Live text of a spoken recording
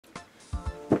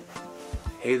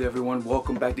Hey there everyone,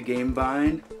 welcome back to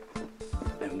Gamevine,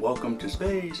 and welcome to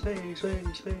space. Hey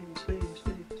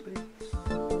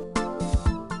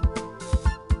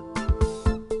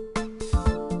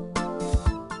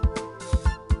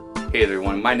there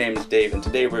everyone, my name is Dave, and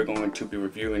today we're going to be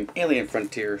reviewing Alien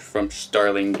Frontiers from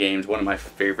Starling Games, one of my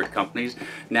favorite companies.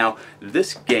 Now,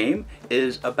 this game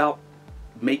is about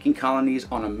making colonies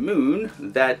on a moon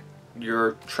that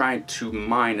you're trying to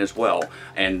mine as well,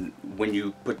 and when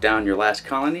you put down your last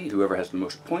colony, whoever has the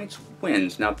most points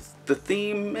wins. Now the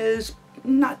theme is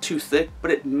not too thick,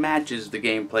 but it matches the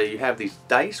gameplay. You have these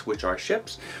dice, which are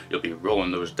ships. You'll be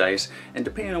rolling those dice, and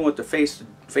depending on what the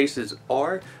faces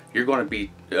are, you're going to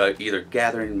be either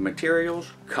gathering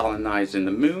materials, colonizing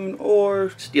the moon,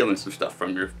 or stealing some stuff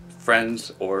from your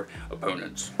friends or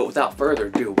opponents. But without further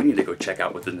ado, we need to go check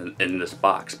out what's in this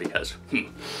box, because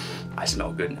I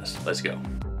smell goodness. Let's go.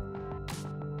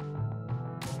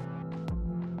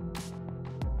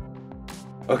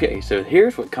 Okay, so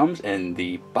here's what comes in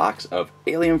the box of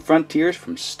Alien Frontiers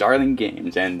from Starling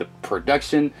Games, and the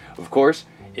production, of course,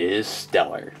 is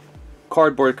stellar.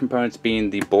 Cardboard components being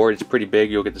the board, it's pretty big.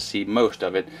 You'll get to see most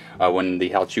of it when the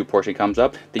how-to portion comes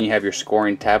up. Then you have your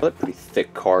scoring tablet, pretty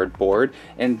thick cardboard,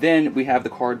 and then we have the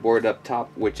cardboard up top,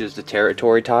 which is the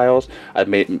territory tiles. I've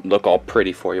made them look all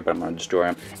pretty for you, but I'm going to destroy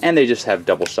them. And they just have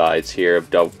double sides here of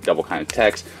double kind of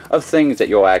text of things that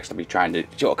you'll actually be trying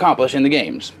to accomplish in the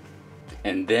games.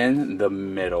 And then the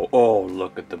middle. Oh,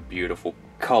 look at the beautiful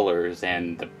colors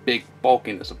and the big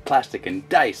bulkiness of plastic and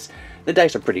dice. The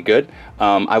dice are pretty good.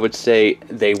 I would say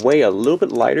they weigh a little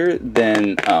bit lighter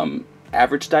than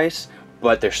average dice,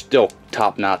 but they're still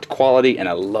top-notch quality, and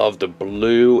I love the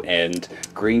blue and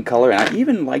green color, and I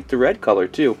even like the red color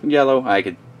too. Yellow, I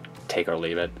could take or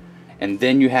leave it. And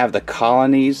then you have the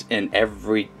colonies in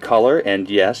every color, and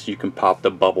yes, you can pop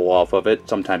the bubble off of it.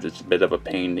 Sometimes it's a bit of a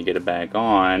pain to get it back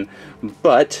on,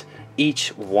 but each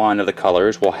one of the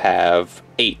colors will have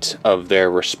 8 of their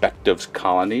respective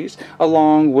colonies,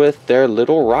 along with their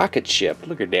little rocket ship.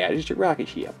 Look at that, it's your rocket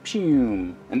ship.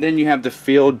 Pew. And then you have the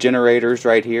field generators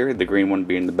right here, the green one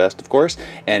being the best, of course.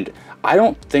 And I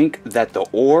don't think that the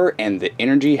ore and the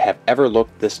energy have ever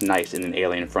looked this nice in an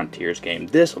Alien Frontiers game.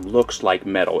 This looks like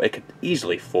metal. It could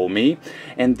easily fool me.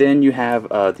 And then you have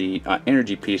the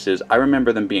energy pieces. I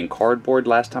remember them being cardboard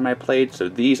last time I played, so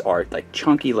these are like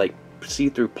chunky, like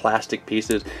see-through plastic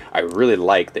pieces. I really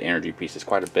like the energy pieces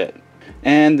quite a bit.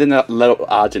 And then the little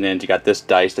odds and ends, you got this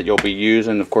dice that you'll be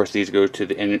using. Of course, these go to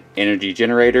the energy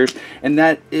generators, and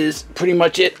that is pretty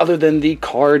much it, other than the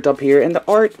cards up here. And the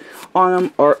art on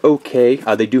them are okay.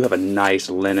 They do have a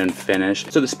nice linen finish,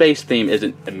 so the space theme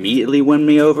isn't immediately win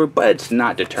me over, but it's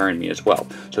not deterring me as well.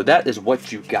 So that is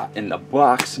what you got in the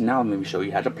box. Now let me show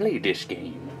you how to play this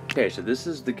game. Okay, so this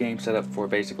is the game set up for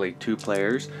basically 2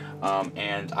 players,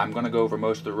 and I'm going to go over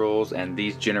most of the rules. And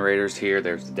these generators here,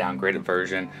 there's the downgraded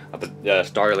version of the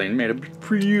Starling, made of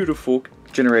beautiful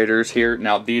generators here.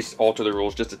 Now these alter the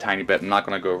rules just a tiny bit. I'm not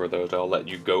going to go over those. I'll let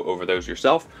you go over those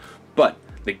yourself. But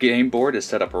the game board is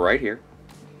set up right here.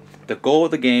 The goal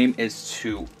of the game is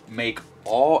to make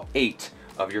all 8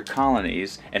 of your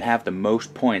colonies and have the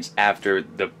most points after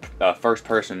the first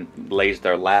person lays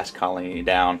their last colony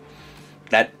down.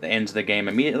 That ends the game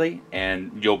immediately,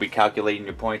 and you'll be calculating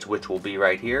your points, which will be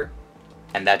right here.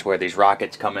 And that's where these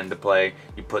rockets come into play.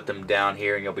 You put them down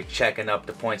here, and you'll be checking up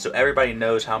the points so everybody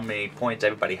knows how many points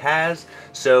everybody has.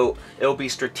 So it'll be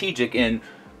strategic in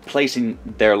placing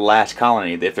their last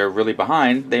colony. If they're really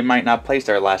behind, they might not place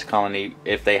their last colony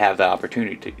if they have the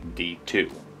opportunity to.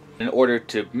 In order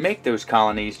to make those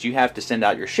colonies, you have to send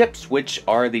out your ships, which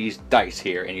are these dice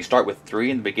here. And you start with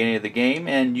 3 in the beginning of the game,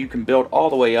 and you can build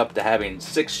all the way up to having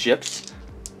 6 ships.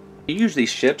 You use these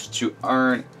ships to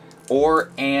earn ore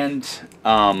and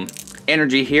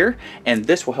energy here, and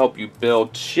this will help you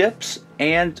build ships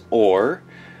and or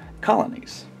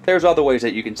colonies. There's other ways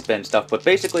that you can spend stuff, but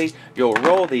basically you'll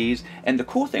roll these, and the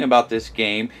cool thing about this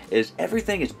game is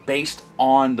everything is based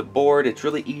on the board. It's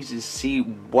really easy to see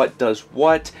what does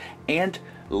what, and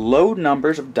low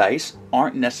numbers of dice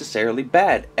aren't necessarily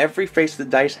bad. Every face of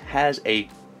the dice has a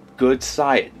good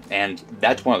side, and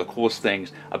that's one of the coolest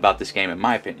things about this game in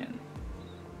my opinion.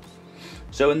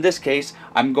 So in this case,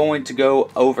 I'm going to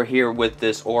go over here with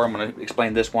this ore. I'm going to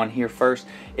explain this one here first.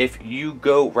 If you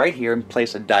go right here and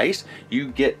place a dice,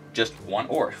 you get just 1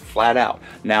 ore, flat out.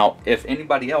 Now, if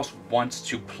anybody else wants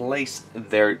to place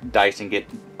their dice and get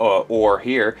ore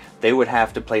here, they would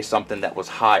have to place something that was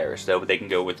higher. So they can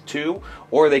go with 2,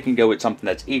 or they can go with something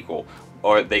that's equal,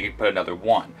 or they can put another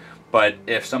 1. But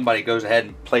if somebody goes ahead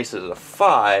and places a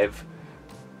 5,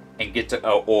 and get to,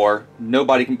 or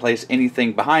nobody can place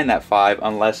anything behind that 5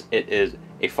 unless it is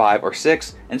a 5, or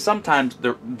 6, and sometimes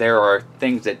there are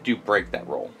things that do break that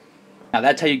roll. Now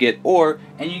that's how you get ore,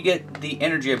 and you get the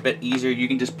energy a bit easier. You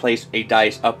can just place a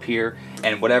dice up here,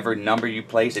 and whatever number you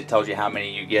place, it tells you how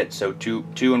many you get. So 2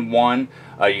 and 1,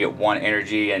 you get 1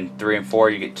 energy, and 3 and 4,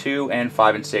 you get 2, and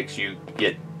 5 and 6, you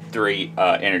get 3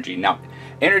 energy. Now,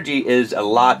 energy is a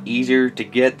lot easier to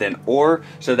get than ore,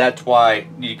 so that's why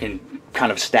you can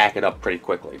kind of stack it up pretty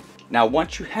quickly. Now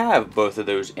once you have both of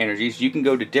those energies, you can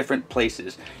go to different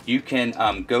places. You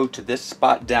can go to this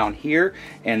spot down here,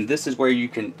 and this is where you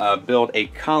can build a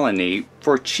colony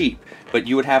for cheap. But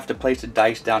you would have to place a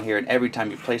dice down here, and every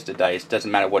time you place the dice,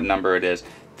 doesn't matter what number it is,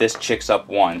 this chicks up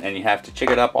 1, and you have to chick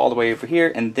it up all the way over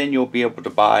here, and then you'll be able to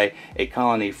buy a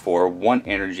colony for 1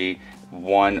 energy,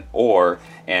 1 ore,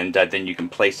 and then you can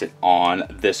place it on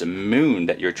this moon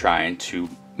that you're trying to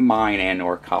mine and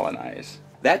or colonize.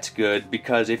 That's good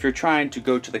because if you're trying to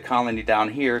go to the colony down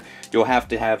here, you'll have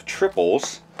to have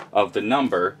triples of the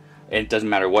number. It doesn't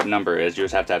matter what number it is, you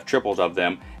just have to have triples of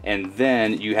them, and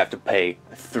then you have to pay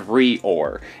 3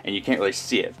 ore, and you can't really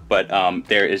see it, but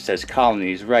there it says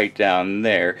colonies right down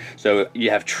there. So you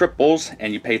have triples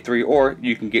and you pay 3 ore,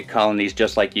 you can get colonies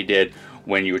just like you did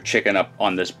when you were chicking up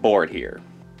on this board here.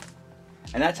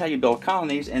 And that's how you build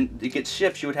colonies. And to get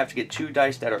ships, you would have to get 2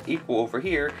 dice that are equal over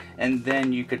here, and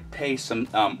then you could pay some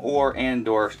ore and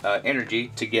or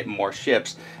energy to get more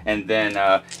ships, and then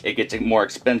it gets more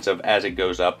expensive as it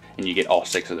goes up, and you get all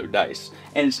 6 of their dice.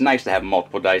 And it's nice to have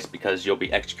multiple dice because you'll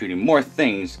be executing more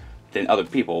things than other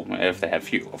people if they have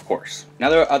few, of course. Now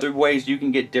there are other ways you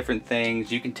can get different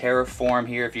things. You can terraform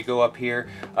here. If you go up here,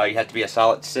 you have to be a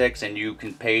solid 6, and you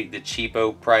can pay the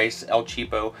cheapo price, El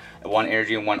Cheapo, 1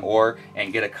 energy and 1 ore,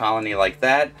 and get a colony like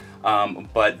that.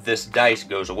 But this dice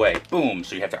goes away, boom,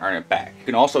 so you have to earn it back. You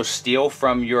can also steal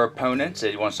from your opponents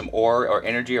if you want some ore or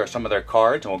energy or some of their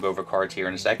cards, and we'll go over cards here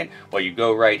in a second. Well, you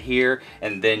go right here,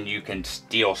 and then you can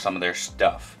steal some of their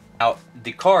stuff. Now,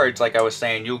 the cards, like I was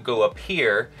saying, you'll go up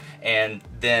here, and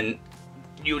then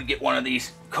you would get one of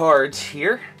these cards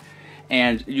here,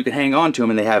 and you can hang on to them,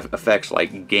 and they have effects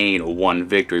like gain 1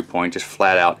 victory point, just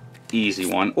flat out easy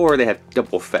one, or they have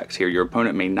double effects here. Your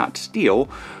opponent may not steal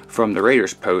from the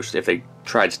Raiders post. If they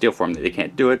try to steal from them, they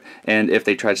can't do it, and if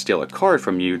they try to steal a card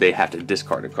from you, they have to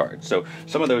discard a card. So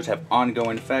some of those have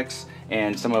ongoing effects,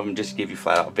 and some of them just give you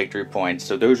flat out victory points.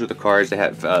 So those are the cards that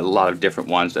have a lot of different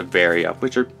ones that vary up,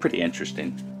 which are pretty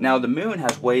interesting. Now the moon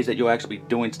has ways that you'll actually be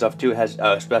doing stuff too. It has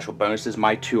special bonuses.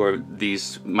 My two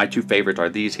favorites are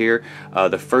these here.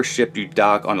 The first ship you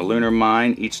dock on a lunar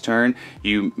mine each turn,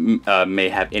 you may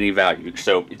have any value,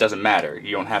 so it doesn't matter.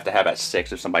 You don't have to have at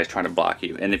 6 if somebody's trying to block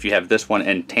you. And if you have this one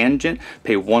in tangent,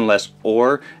 pay 1 less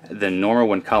ore than normal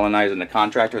when colonizing the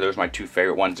contractor. Those are my 2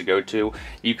 favorite ones to go to.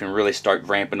 You can really start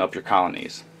ramping up your colonies.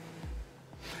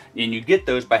 And you get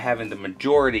those by having the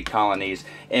majority colonies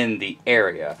in the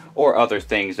area, or other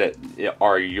things that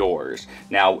are yours.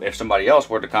 Now, if somebody else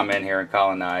were to come in here and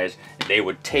colonize, they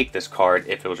would take this card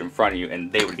if it was in front of you,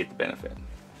 and they would get the benefit.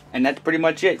 And that's pretty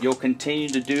much it. You'll continue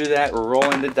to do that,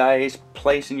 rolling the dice,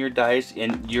 placing your dice,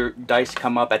 and your dice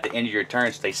come up at the end of your turn,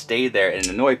 so they stay there and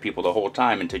annoy people the whole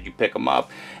time until you pick them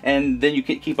up. And then you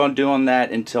can keep on doing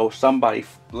that until somebody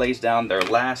lays down their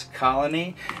last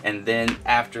colony, and then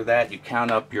after that you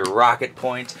count up your rocket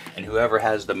points, and whoever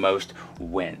has the most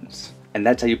wins. And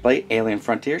that's how you play Alien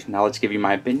Frontiers. Now let's give you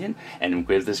my opinion and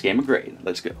give this game a grade.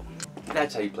 Let's go.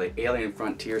 That's how you play Alien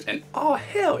Frontiers, and oh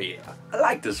hell yeah, I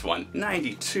like this one.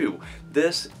 92.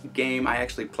 This game I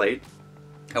actually played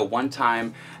one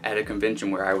time at a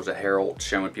convention where I was a herald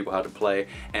showing people how to play,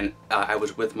 and I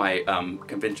was with my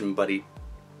convention buddy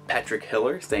Patrick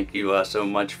Hiller. Thank you so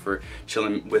much for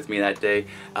chilling with me that day,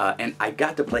 and I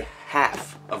got to play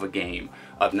half of a game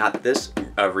of not this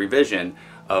revision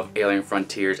of Alien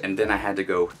Frontiers, and then I had to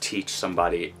go teach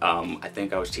somebody. I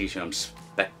think I was teaching them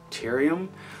Spectarium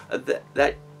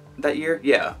that year.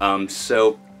 Yeah.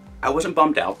 So I wasn't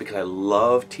bummed out because I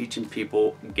love teaching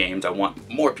people games. I want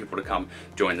more people to come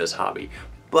join this hobby.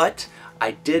 But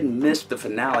I did miss the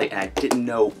finale, and I didn't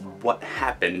know what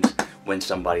happened when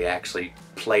somebody actually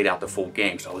played out the full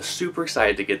game. So I was super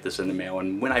excited to get this in the mail,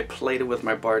 and when I played it with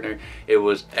my partner, it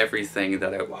was everything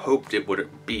that I hoped it would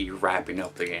be wrapping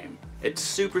up the game. It's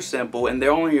super simple, and there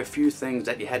are only a few things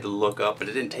that you had to look up, but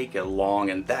it didn't take you long,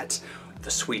 and that's the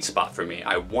sweet spot for me.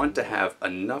 I want to have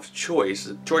enough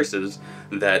choices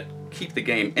that keep the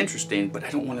game interesting, but I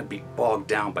don't want to be bogged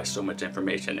down by so much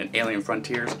information, and Alien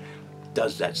Frontiers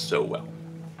does that so well.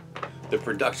 The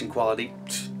production quality,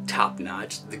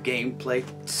 top-notch. The gameplay,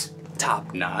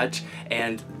 top-notch.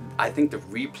 And I think the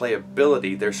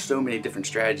replayability, there's so many different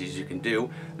strategies you can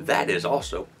do, that is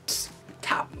also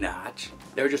top notch.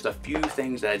 There were just a few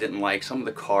things that I didn't like. Some of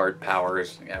the card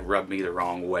powers rubbed me the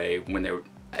wrong way when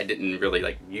I didn't really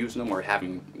like use them or have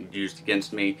them used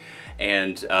against me,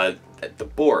 and the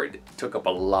board took up a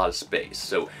lot of space.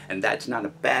 So, and that's not a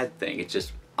bad thing. It's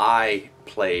just I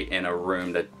play in a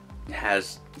room that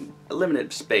has a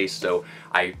limited space, so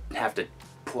I have to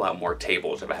pull out more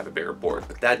tables if I have a bigger board.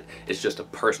 But that is just a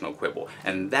personal quibble,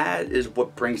 and that is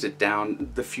what brings it down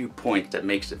the few points that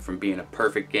makes it from being a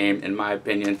perfect game, in my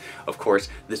opinion. Of course,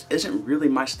 this isn't really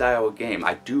my style of game.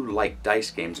 I do like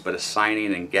dice games, but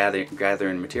assigning and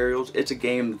gathering materials, it's a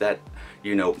game that,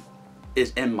 you know,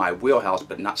 is in my wheelhouse,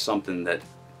 but not something that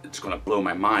it's going to blow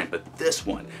my mind. But this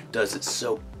one does it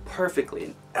so perfectly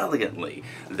and elegantly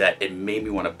that it made me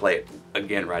want to play it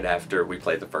again right after we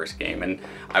played the first game, and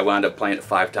I wound up playing it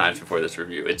 5 times before this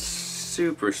review. It's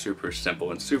super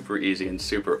simple and super easy and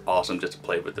super awesome just to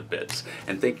play with the bits.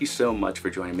 And thank you so much for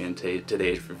joining me in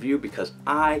today's review, because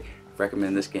I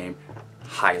recommend this game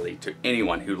highly to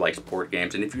anyone who likes board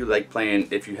games. And if you like playing,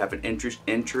 if you have an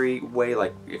entryway,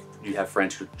 like if you have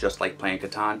friends who just like playing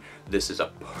Catan, this is a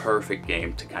perfect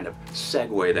game to kind of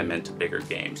segue them into bigger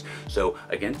games. So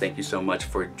again, thank you so much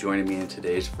for joining me in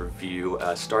today's review,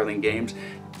 Starling Games.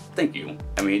 Thank you.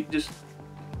 I mean, just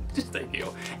thank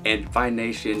you. And Vine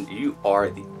Nation, you are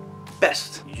the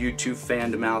best YouTube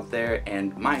fandom out there,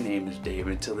 and my name is Dave,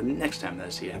 and until the next time that I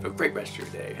see you, have a great rest of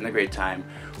your day and a great time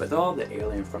with all the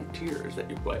alien frontiers that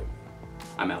you play.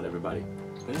 I'm out, everybody.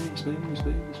 Space.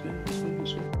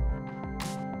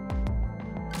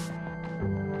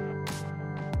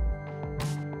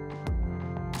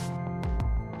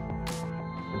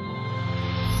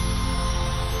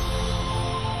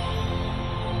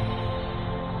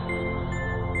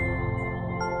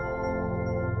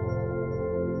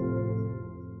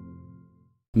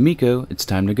 Miko, it's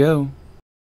time to go.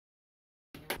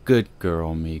 Good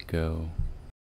girl, Miko.